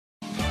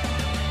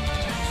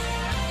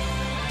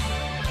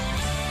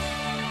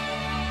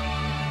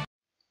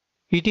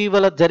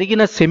ఇటీవల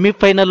జరిగిన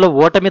సెమీఫైనల్లో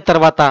ఓటమి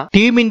తర్వాత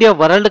టీమిండియా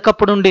వరల్డ్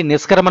కప్ నుండి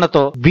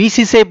నిష్క్రమణతో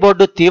బీసీసీఐ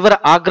బోర్డు తీవ్ర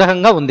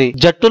ఆగ్రహంగా ఉంది.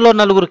 జట్టులో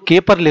నలుగురు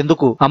కీపర్లు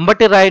ఎందుకు,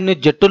 అంబటి రాయుడిని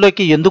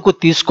జట్టులోకి ఎందుకు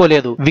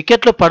తీసుకోలేదు,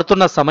 వికెట్లు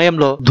పడుతున్న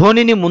సమయంలో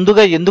ధోనిని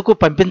ముందుగా ఎందుకు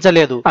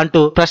పంపించలేదు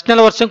అంటూ ప్రశ్నల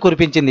వర్షం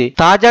కురిపించింది.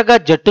 తాజాగా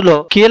జట్టులో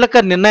కీలక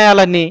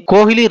నిర్ణయాలన్నీ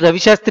కోహ్లీ,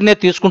 రవిశాస్త్రినే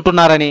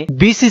తీసుకుంటున్నారని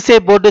బీసీసీఐ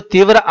బోర్డు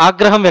తీవ్ర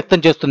ఆగ్రహం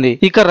వ్యక్తం చేస్తుంది.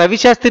 ఇక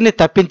రవిశాస్త్రిని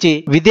తప్పించి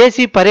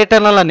విదేశీ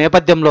పర్యటనల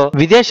నేపథ్యంలో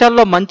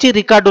విదేశాల్లో మంచి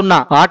రికార్డున్న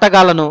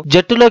ఆటగాళ్లను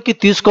జట్టులోకి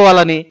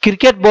తీసుకోవాలని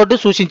క్రికెట్ బోర్డు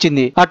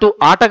సూచించింది. అటు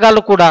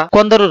ఆటగాళ్లు కూడా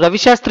కొందరు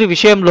రవిశాస్త్రి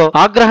విషయంలో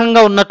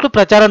ఆగ్రహంగా ఉన్నట్లు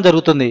ప్రచారం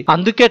జరుగుతుంది.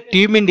 అందుకే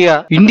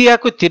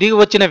ఇండియాకు తిరిగి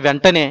వచ్చిన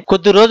వెంటనే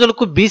కొద్ది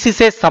రోజులకు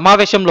బీసీసీఐ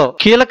సమావేశంలో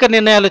కీలక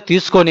నిర్ణయాలు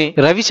తీసుకొని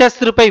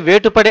రవిశాస్త్రిపై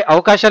వేటు పడే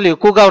అవకాశాలు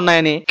ఎక్కువగా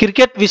ఉన్నాయని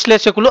క్రికెట్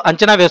విశ్లేషకులు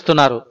అంచనా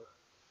వేస్తున్నారు.